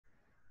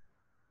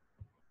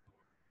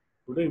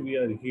Today we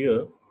are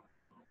here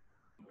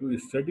to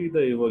study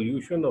the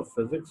evolution of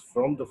physics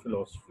from the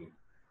philosophy.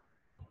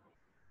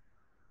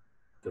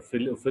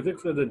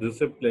 Physics as a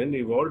discipline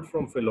evolved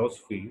from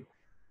philosophy,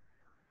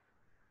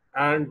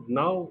 and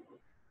now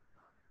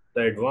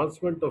the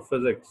advancement of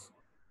physics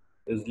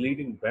is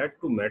leading back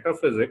to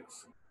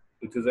metaphysics,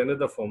 which is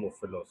another form of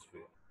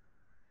philosophy.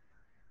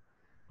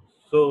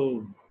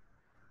 So,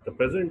 the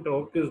present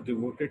talk is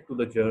devoted to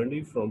the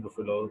journey from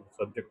the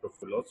subject of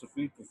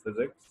philosophy to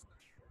physics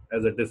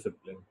as a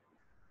discipline.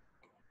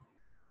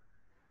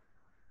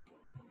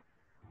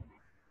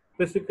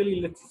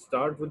 Basically, let's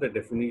start with the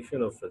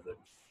definition of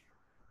physics.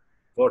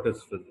 What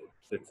is physics?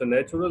 It's a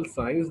natural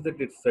science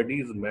that it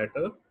studies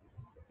matter,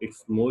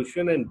 its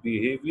motion and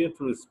behavior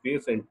through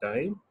space and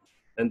time,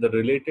 and the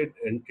related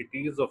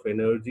entities of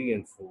energy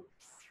and force.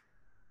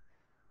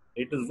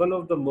 It is one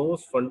of the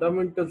most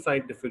fundamental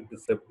scientific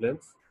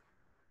disciplines,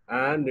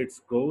 and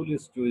its goal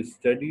is to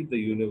study the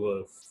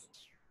universe.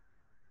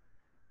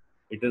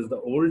 It is the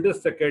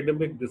oldest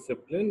academic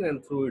discipline,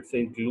 and through its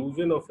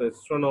inclusion of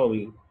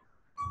astronomy,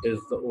 is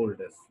the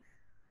oldest.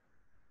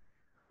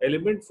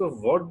 Elements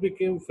of what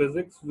became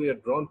physics were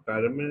drawn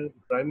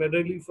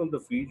primarily from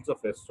the fields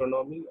of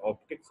astronomy,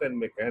 optics, and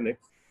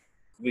mechanics,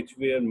 which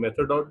were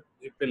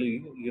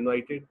methodologically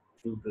united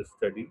to the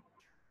study.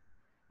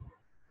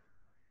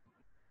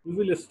 We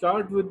will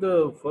start with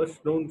the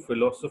first known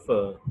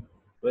philosopher,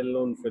 well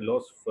known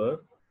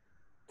philosopher,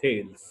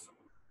 Thales.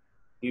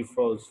 He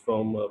was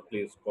from a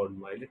place called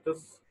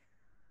Miletus.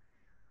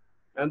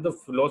 And the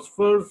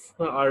philosophers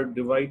are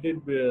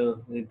divided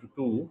into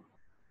two: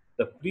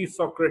 the pre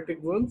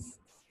Socratic ones,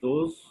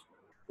 those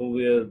who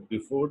were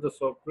before the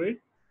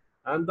Socrates,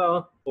 and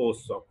the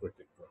post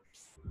Socratic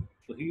ones.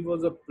 So he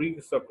was a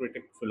pre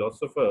Socratic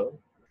philosopher,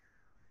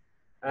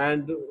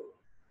 and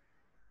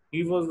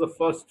he was the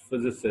first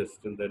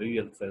physicist in the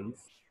real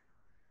sense.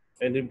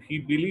 And he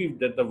believed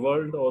that the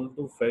world,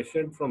 although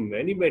fashioned from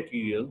many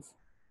materials,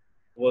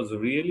 was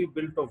really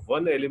built of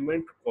one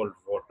element called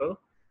water,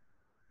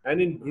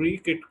 and in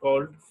Greek it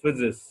called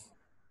physis.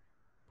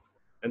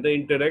 And the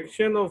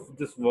interaction of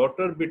this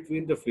water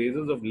between the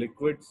phases of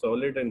liquid,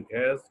 solid, and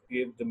gas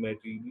gave the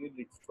material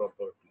its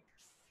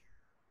properties.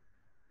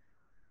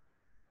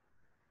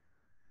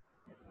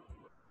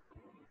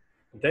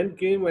 Then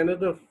came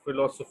another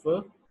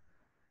philosopher,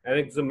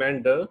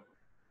 Anaximander.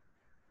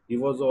 He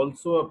was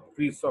also a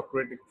pre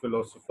Socratic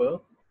philosopher,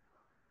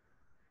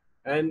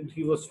 and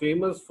he was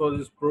famous for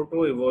his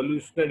proto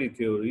evolutionary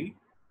theory.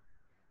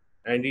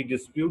 And he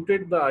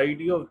disputed the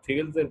idea of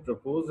Thales and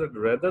proposed that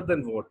rather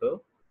than water,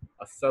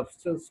 a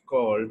substance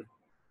called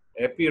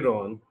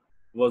epiron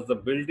was the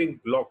building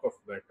block of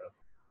matter.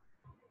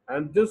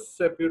 And this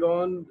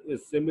epiron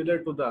is similar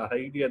to the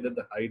idea that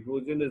the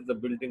hydrogen is the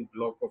building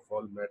block of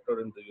all matter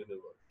in the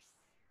universe.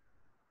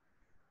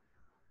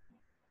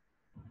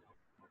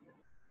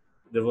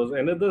 There was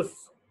another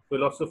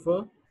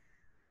philosopher,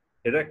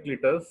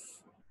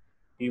 Heraclitus.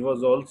 He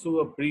was also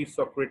a pre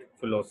Socratic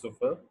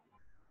philosopher,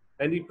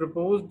 and he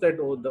proposed that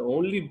the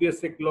only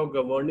basic law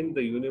governing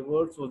the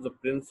universe was the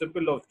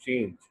principle of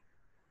change,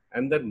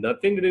 and that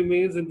nothing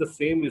remains in the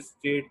same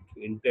state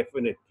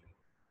indefinitely.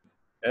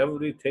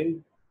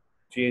 Everything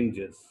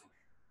changes.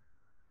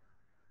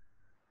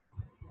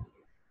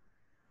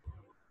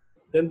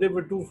 Then there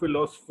were two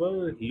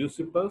philosophers,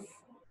 Leucippus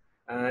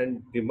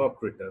and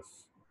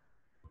Democritus.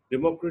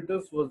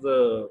 Democritus was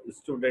a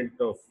student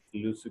of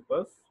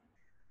Leucippus,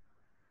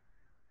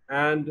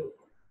 and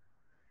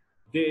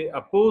they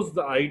opposed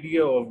the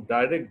idea of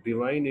direct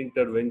divine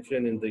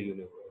intervention in the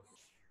universe.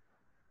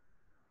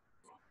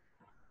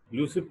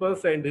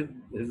 Leucippus and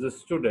his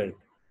student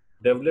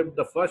developed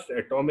the first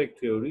atomic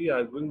theory,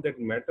 arguing that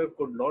matter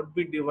could not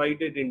be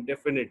divided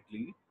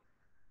indefinitely,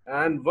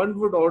 and one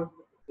would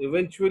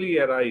eventually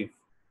arrive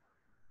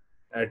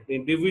at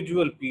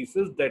individual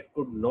pieces that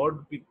could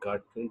not be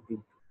cut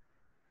into.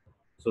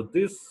 So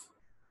this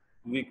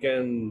we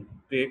can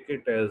take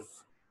it as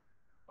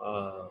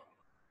a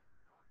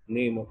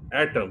name of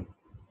atom.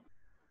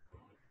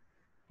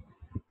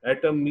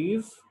 Atom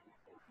means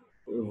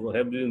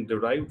have been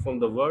derived from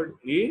the word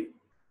a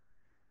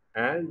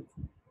and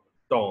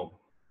tom.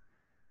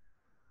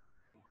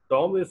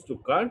 Tom is to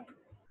cut,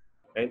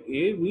 and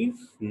a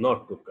means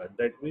not to cut.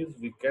 That means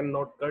we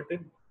cannot cut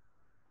it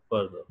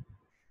further.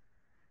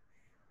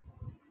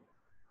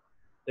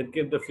 Then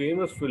came the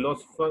famous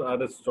philosopher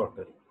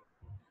Aristotle.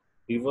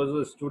 He was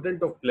a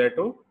student of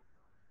Plato,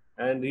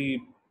 and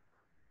he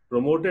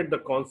promoted the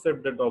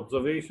concept that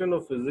observation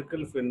of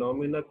physical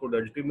phenomena could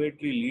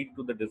ultimately lead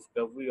to the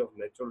discovery of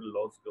natural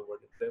laws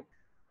governing them.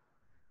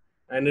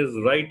 And his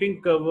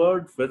writing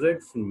covered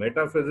physics,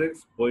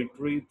 metaphysics,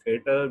 poetry,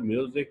 theater,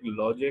 music,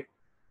 logic,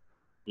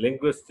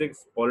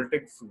 linguistics,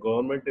 politics,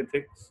 government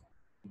ethics,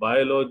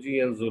 biology,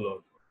 and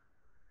zoology.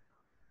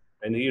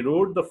 And he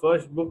wrote the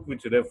first book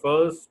which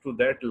refers to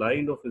that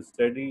line of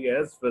study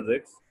as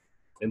physics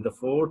in the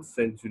 4th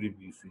century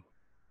BC.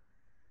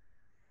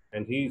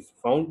 And he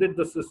founded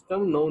the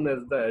system known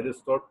as the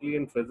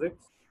Aristotelian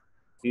physics,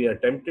 He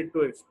attempted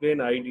to explain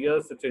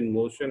ideas such as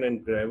motion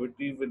and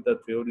gravity with the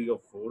theory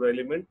of four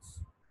elements.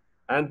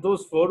 And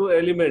those four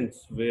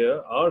elements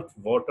were earth,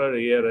 water,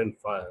 air, and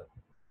fire.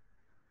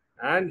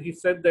 And he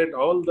said that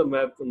all the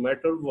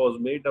matter was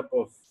made up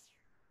of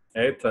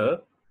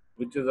ether,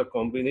 which is a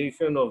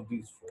combination of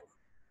these four.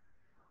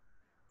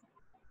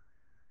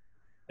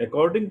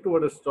 According to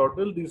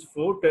Aristotle, these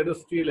four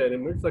terrestrial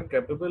elements are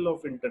capable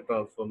of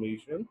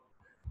intertransformation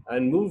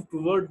and move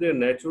toward their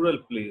natural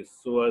place.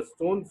 So a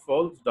stone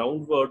falls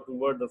downward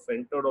toward the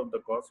center of the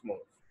cosmos,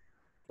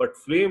 but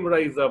flame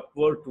rise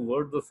upward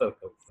toward the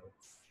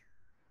circumference.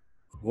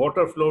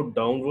 Water flowed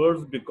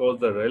downwards because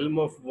the realm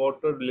of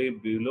water lay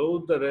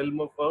below the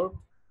realm of earth,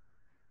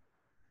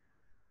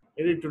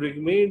 and it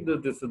remained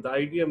this the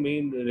idea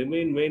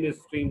remained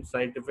mainstream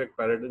scientific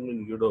paradigm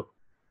in Europe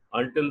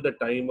until the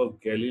time of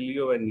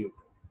Galileo and Newton.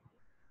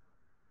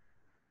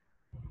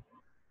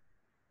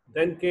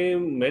 Then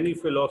came many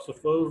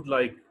philosophers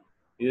like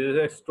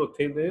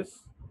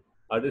Eratosthenes,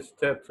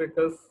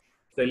 Aristarchus,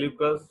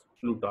 Seleucus,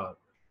 Plutarch,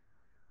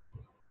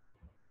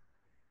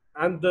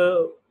 and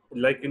the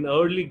like in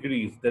early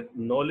Greece, that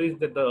knowledge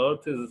that the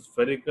earth is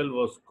spherical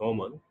was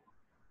common.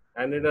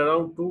 And in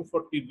around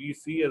 240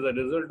 BC, as a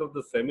result of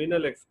the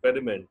seminal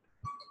experiment,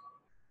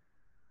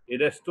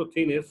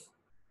 Eratosthenes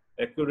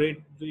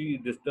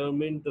accurately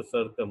determined the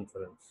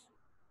circumference.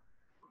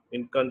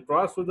 In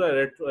contrast to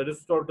the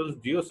Aristotle's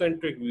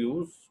geocentric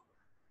views,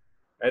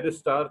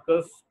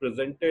 Aristarchus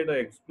presented an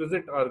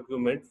explicit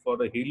argument for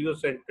the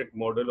heliocentric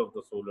model of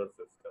the solar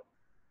system.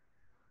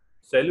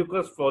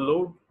 Seleucus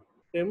followed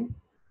him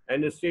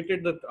and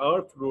stated that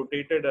Earth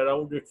rotated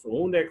around its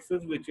own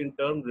axis, which in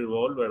turn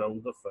revolved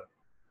around the Sun.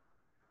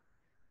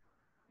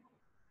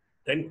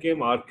 Then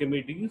came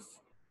Archimedes.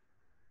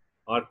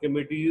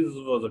 Archimedes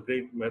was a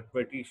great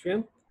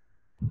mathematician,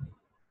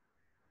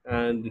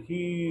 and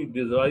he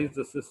devised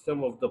the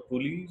system of the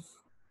pulleys.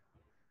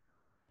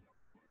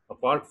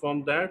 Apart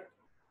from that,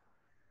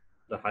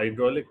 the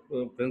hydraulic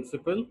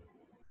principle,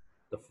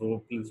 the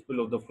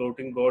principle of the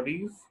floating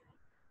bodies,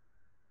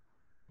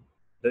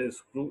 the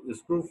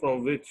screw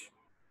from which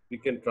we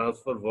can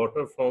transfer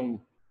water from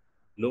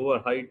lower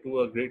height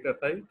to a greater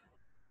height.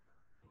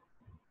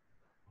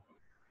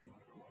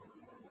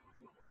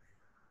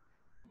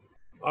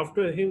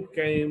 After him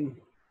came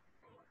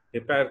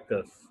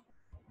Hipparchus,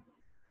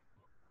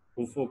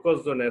 who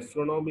focused on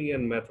astronomy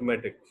and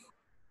mathematics,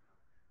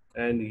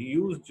 and he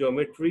used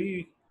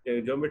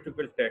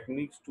geometrical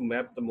techniques to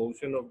map the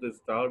motion of the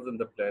stars and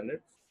the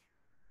planets,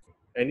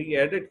 and he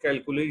added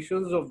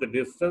calculations of the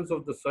distance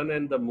of the sun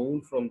and the moon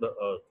from the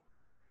earth.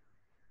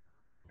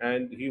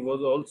 And he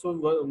was also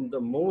one of the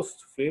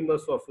most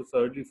famous of his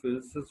early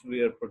physicists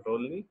were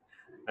Ptolemy,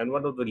 and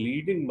one of the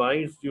leading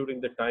minds during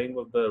the time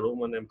of the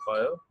Roman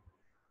Empire.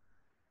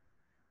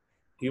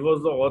 He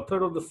was the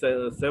author of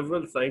the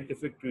several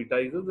scientific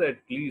treatises. At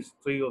least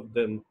three of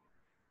them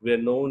were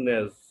known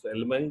as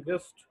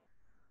Almagest.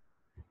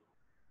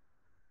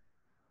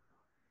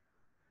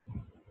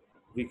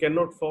 We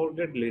cannot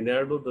forget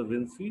Leonardo da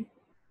Vinci.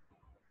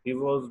 He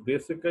was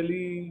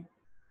basically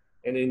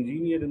an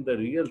engineer in the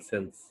real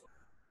sense,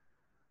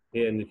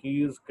 and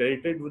he is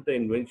credited with the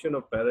invention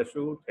of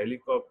parachute,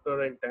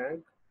 helicopter, and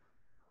tank.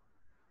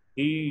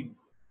 He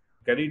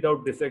carried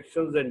out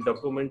dissections and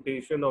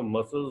documentation of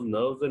muscles,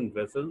 nerves, and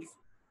vessels,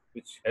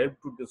 which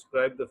helped to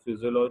describe the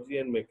physiology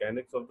and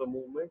mechanics of the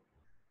movement.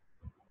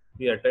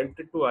 He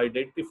attempted to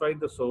identify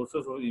the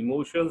sources of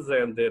emotions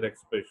and their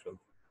expression.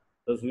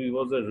 Thus, he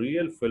was a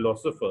real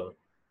philosopher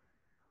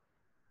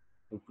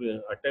who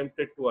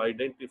attempted to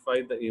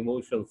identify the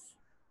emotions.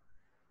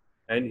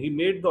 And he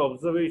made the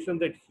observation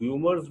that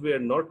humors were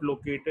not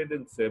located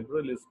in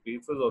cerebral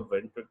spaces or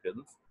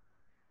ventricles.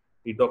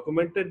 He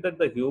documented that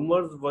the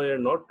humors were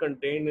not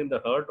contained in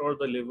the heart or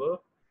the liver,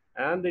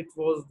 and it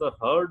was the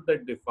heart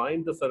that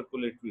defined the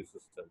circulatory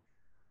system.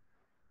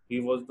 He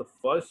was the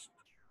first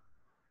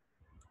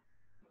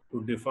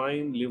to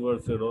define liver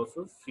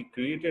cirrhosis. He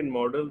created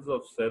models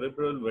of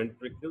cerebral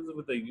ventricles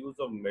with the use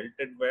of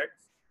melted wax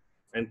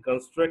and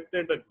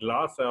constructed a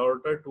glass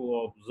aorta to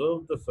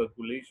observe the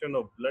circulation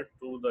of blood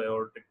through the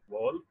aortic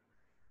wall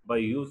by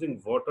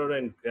using water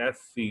and gas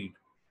seed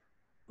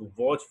to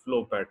watch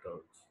flow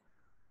patterns.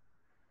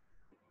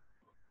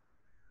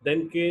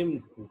 Then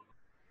came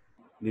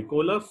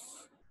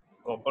Nicholas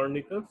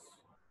Copernicus,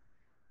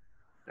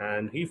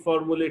 and he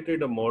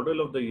formulated a model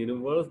of the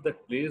universe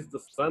that placed the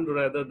sun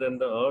rather than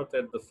the earth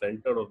at the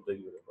center of the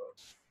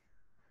universe.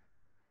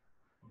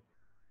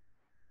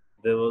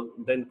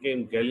 Then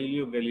came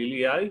Galileo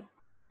Galilei,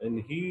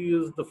 and he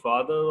is the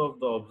father of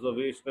the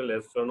observational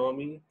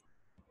astronomy,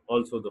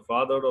 also the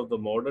father of the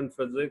modern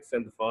physics,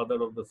 and the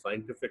father of the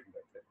scientific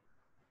method.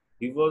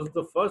 He was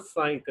the first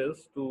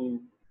scientist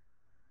to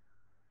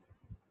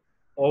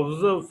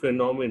observe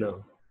phenomena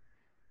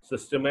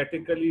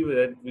systematically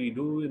that we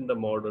do in the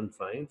modern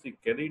science. He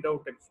carried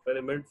out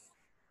experiments,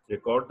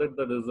 recorded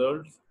the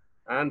results,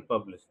 and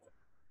published them.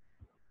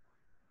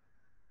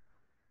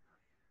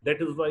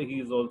 That is why he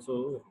is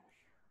also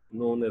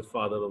known as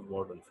father of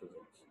modern physics.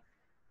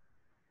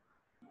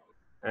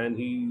 and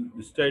he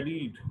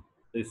studied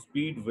the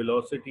speed,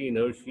 velocity,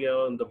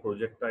 inertia, and the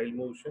projectile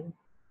motion.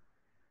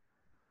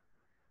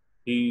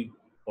 He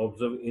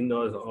observed in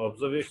his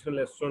observational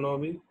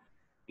astronomy.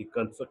 He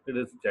constructed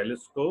his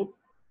telescope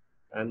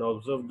and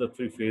observed the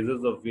three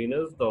phases of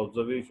Venus, the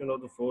observation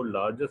of the four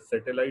largest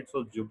satellites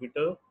of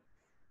Jupiter,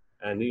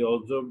 and he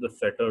observed the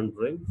Saturn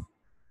rings.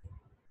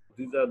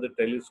 These are the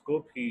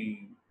telescope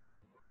he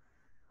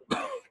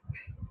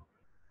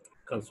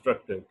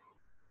constructed,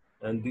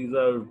 and these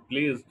are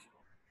placed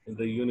in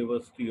the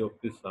University of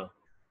Pisa,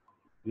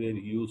 where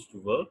he used to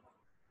work.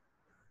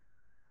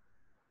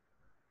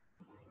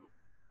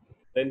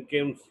 Then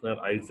came Sir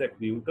Isaac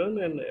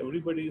Newton, and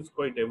everybody is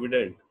quite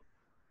evident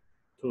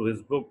through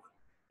his book,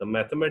 The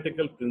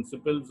Mathematical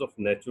Principles of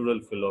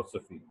Natural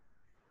Philosophy.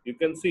 You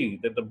can see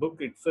that the book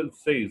itself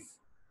says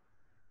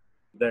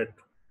that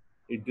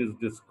it is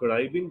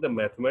describing the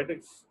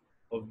mathematics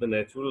of the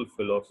natural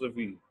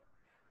philosophy,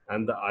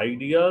 and the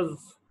ideas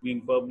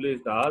being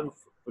published are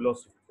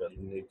philosophical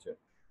in nature.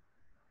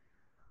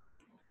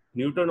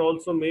 Newton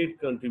also made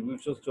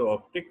contributions to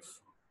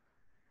optics,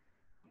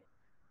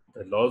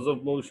 the laws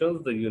of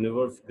motions, the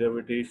universe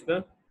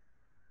gravitational.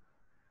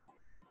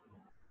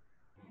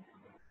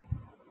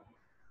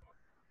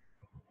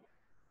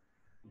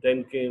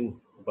 Then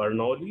came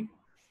Bernoulli,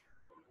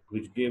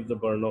 which gave the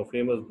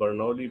famous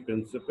Bernoulli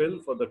principle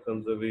for the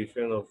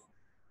conservation of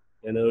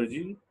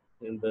energy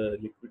in the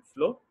liquid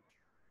flow.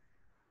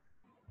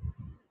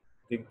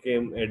 Then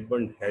came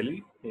Edmund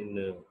Halley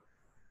in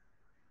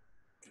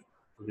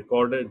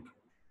recorded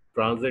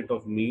transit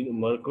of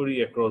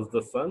Mercury across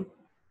the Sun,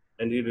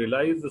 and he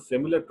realized the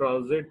similar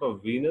transit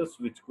of Venus,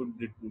 which could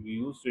be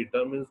used,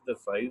 determines the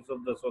size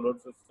of the solar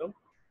system.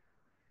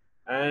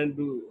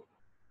 And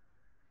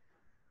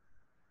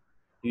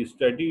he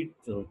studied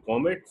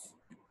comets,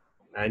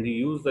 and he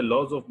used the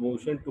laws of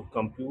motion to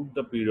compute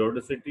the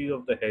periodicity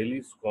of the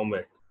Halley's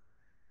comet,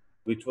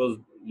 which was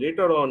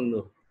later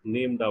on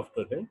named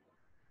after him.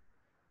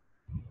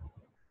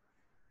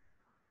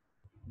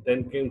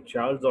 Then came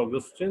Charles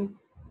Augustine,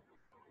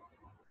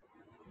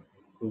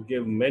 who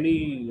gave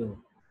many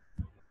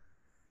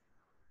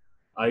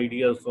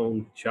ideas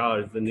on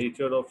charge, the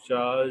nature of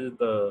charge,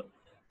 the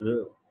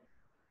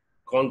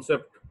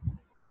concept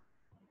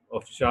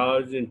of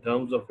charge in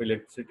terms of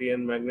electricity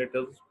and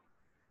magnetism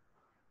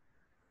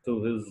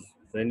to his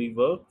many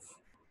works.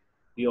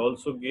 He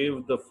also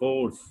gave the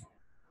force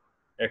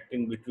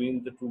acting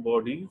between the two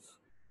bodies.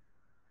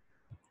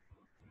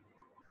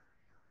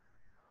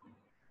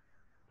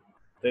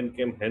 Then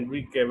came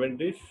Henry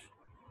Cavendish,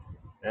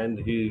 and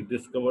he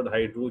discovered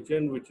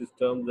hydrogen, which is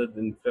termed as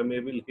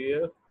inflammable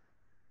here.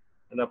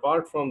 And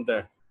apart from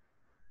that,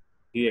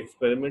 he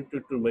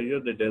experimented to measure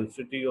the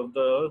density of the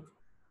Earth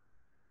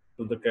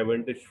to the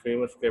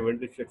famous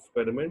Cavendish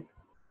experiment.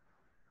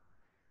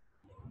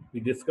 He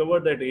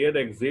discovered that air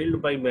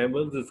exhaled by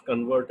mammals is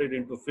converted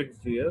into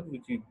fixed air,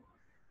 which is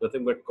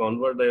nothing but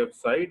carbon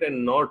dioxide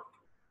and not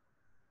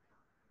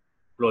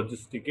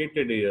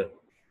phlogisticated air.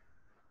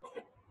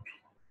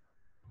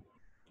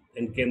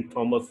 And came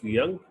Thomas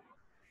Young,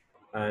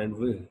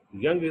 and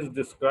Young is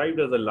described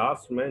as the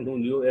last man who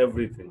knew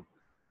everything.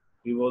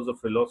 He was a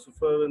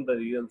philosopher in the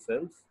real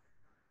sense,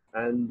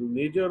 and the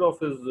major of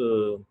his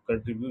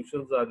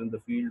contributions are in the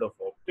field of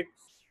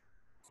optics.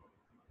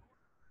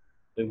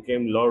 Then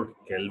came Lord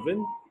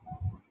Kelvin,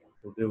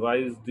 who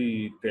devised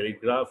the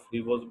telegraph.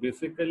 He was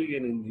basically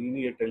an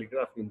engineer,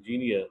 telegraph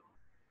engineer,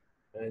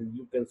 and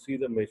you can see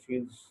the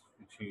machines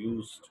which he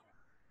used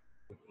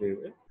to play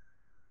with.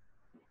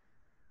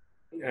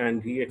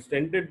 And he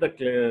extended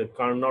the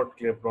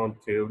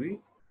Carnot-Clapeyron theory,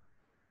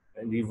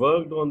 and he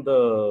worked on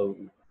the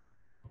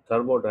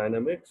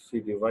thermodynamics.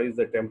 He devised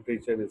the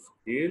temperature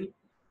scale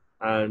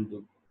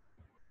and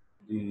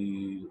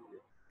the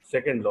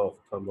second law of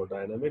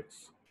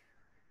thermodynamics.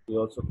 He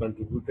also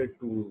contributed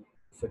to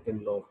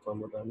second law of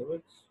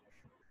thermodynamics.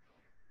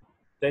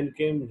 Then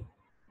came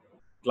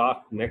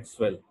Clerk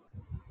Maxwell.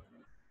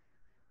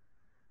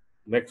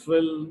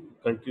 Maxwell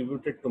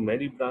contributed to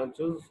many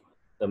branches.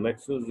 The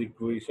Maxwell's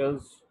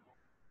equations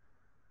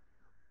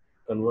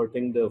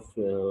converting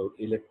the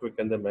electric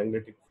and the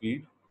magnetic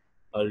field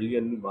are really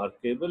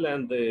remarkable,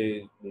 and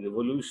they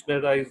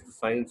revolutionized the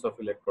science of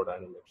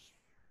electrodynamics.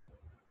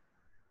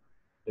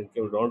 Then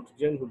came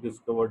Rontgen, who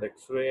discovered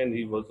X-ray, and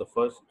he was the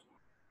first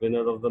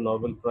winner of the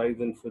Nobel Prize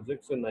in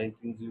Physics in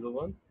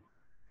 1901.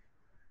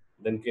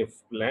 Then came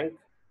Planck,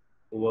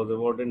 who was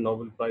awarded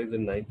Nobel Prize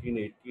in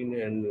 1918,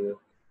 and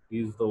he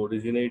is the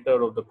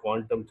originator of the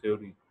quantum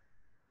theory.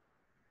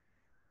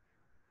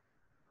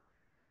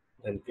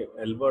 Then came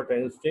Albert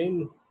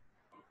Einstein,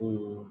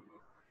 who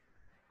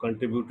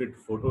contributed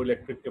to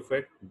photoelectric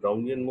effect,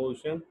 Brownian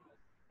motion,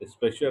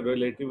 special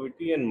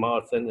relativity, and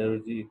mass and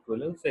energy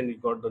equivalence, and he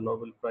got the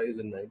Nobel Prize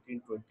in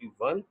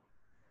 1921.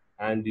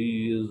 And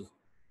his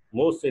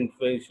most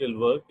influential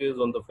work is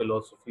on the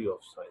philosophy of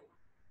science.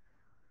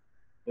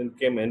 Then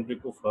came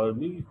Enrico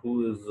Fermi,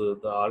 who is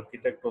the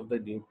architect of the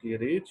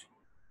nuclear age,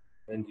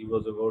 and he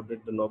was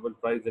awarded the Nobel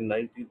Prize in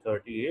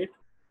 1938.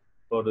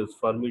 for his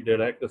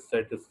Fermi-Dirac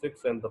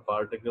statistics and the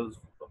particles,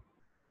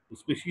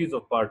 species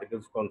of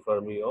particles called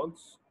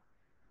fermions.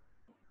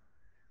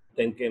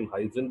 Then came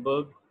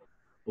Heisenberg,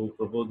 who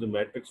proposed the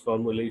matrix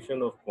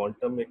formulation of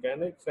quantum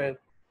mechanics, and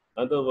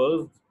in other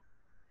words,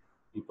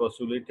 he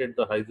postulated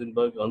the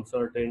Heisenberg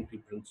uncertainty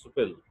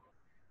principle,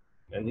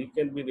 and he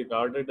can be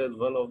regarded as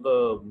one of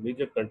the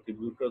major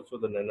contributors to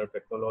the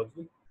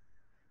nanotechnology.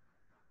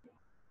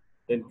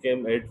 Then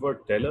came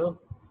Edward Teller,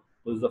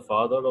 who is the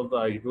father of the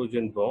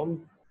hydrogen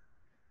bomb.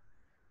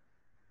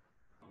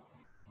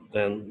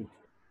 Then,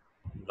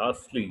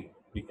 lastly,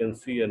 we can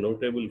see a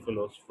notable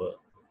philosopher,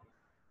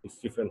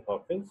 Stephen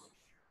Hawking,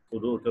 who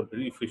wrote A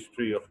Brief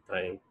History of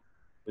Time,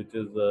 which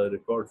is a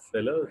record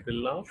seller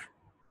till now.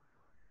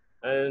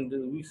 And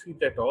we see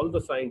that all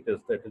the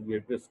scientists that we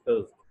have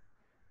discussed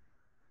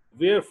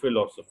were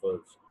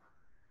philosophers.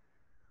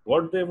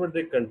 Whatever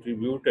they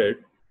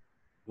contributed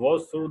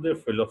was through their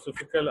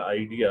philosophical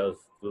ideas,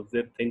 through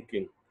their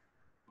thinking.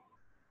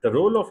 The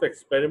role of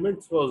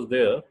experiments was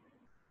there,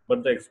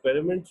 but the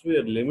experiments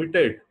were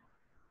limited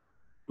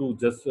to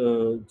just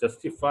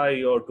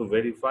justify or to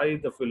verify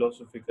the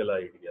philosophical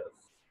ideas.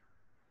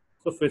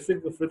 So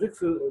physics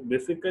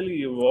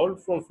basically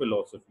evolved from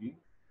philosophy.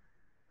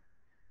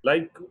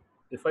 Like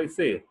if I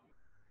say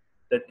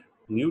that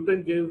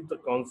Newton gave the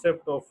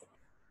concept of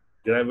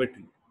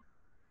gravity,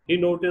 he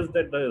noticed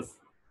that the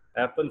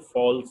apple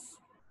falls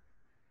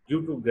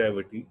due to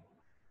gravity.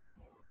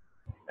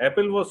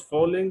 Apple was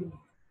falling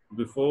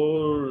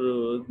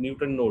before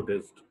Newton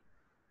noticed,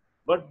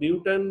 but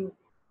Newton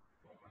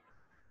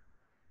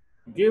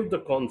gave the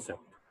concept.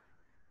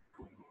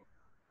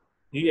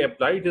 He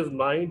applied his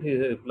mind, he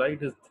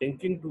applied his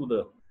thinking to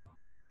the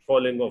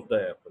falling of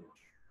the apple,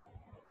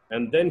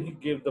 and then he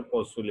gave the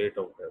postulate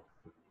of that.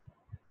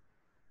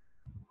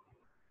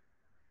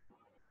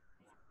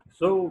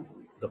 So,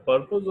 the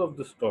purpose of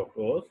this talk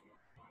was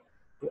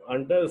to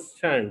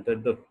understand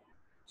that the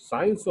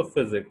science of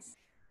physics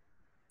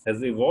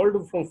has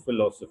evolved from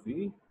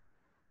philosophy,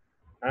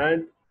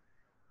 and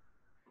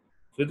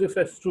physics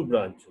has two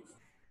branches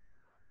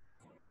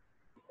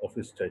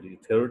of study: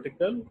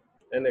 theoretical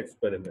and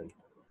experimental.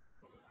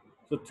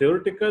 So,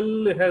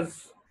 theoretical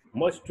has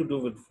much to do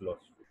with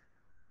philosophy.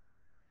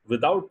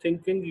 Without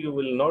thinking, you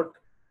will not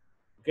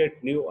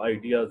get new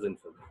ideas in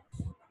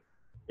physics.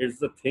 It's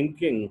the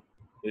thinking,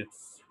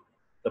 it's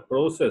the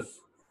process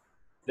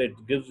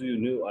that gives you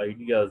new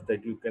ideas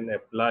that you can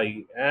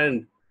apply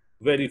and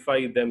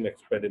verify them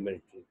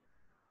experimentally.